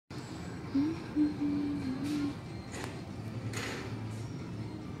Chucky,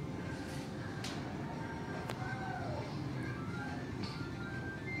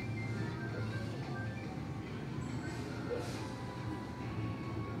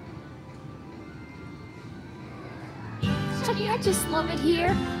 I just love it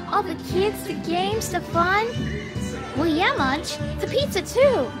here. All the kids, the games, the fun. Well, yeah, Munch. The pizza,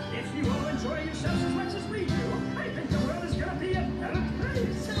 too. If you all enjoy yourselves as much as we do, I think the world is gonna be a better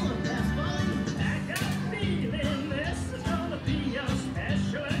place. Tell them that's fun. I got a feeling this is gonna be a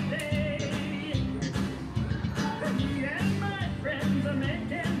special day. Me and my friends are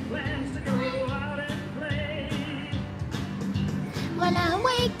making plans to go out and play. When I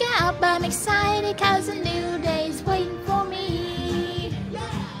wake up, I'm excited 'cause a new day's waiting for me.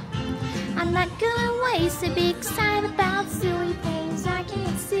 I'm not gonna waste it, be excited about silly things I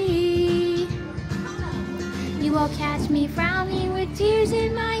can't see. You won't catch me frowning with tears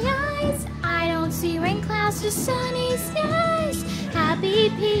in my eyes. I don't see rain clouds, just sunny skies. Happy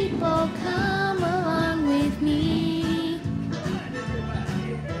people, come along with me.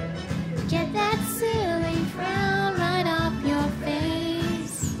 Get that silly frown right off your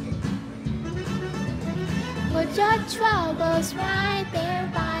face. Put your troubles right there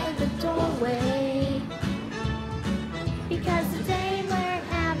by the doorway. Because today we're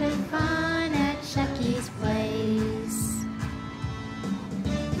having fun at Chucky's place.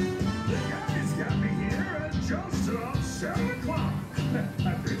 The guys got me here at just 7 o'clock. I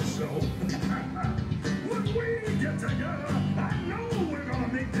think so. When we get together, I know we're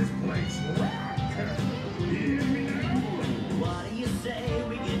gonna make this place rock. You hear me now? What do you say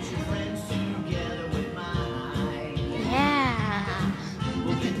we get your friends together with mine? Yeah.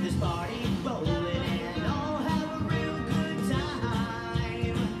 We'll get this party rolling and all have a real good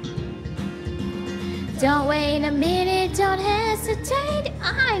time. Don't wait a minute, don't hesitate.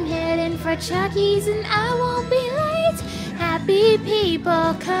 I'm heading for Chucky's and I won't be late. Happy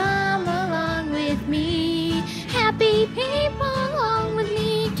people, come along with me. Happy people along with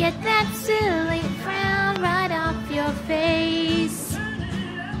me. Get that silly frown right off your face.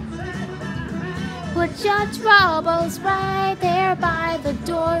 Put your troubles right there by the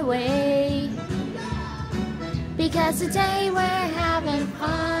doorway. Because today we're having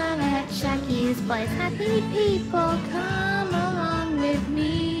fun at Chucky's place. Happy people, come along with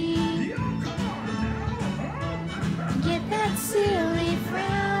me. Get that silly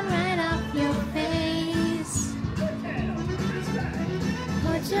frown right off your face.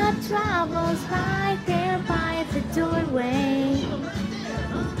 Put your troubles right there by the doorway.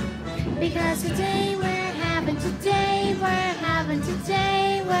 Because today we're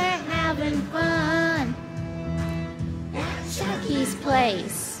having fun at Chucky's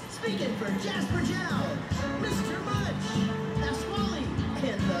place. Speaking for Jasper Jones, Mr. Munch, that's Wally,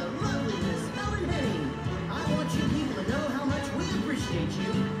 and the lovely Miss Ellen Henny. I want you people to know how much we appreciate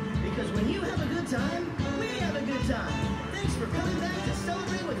you, because when you have a good time, we have a good time. Thanks for coming back to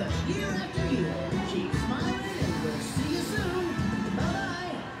celebrate with us year after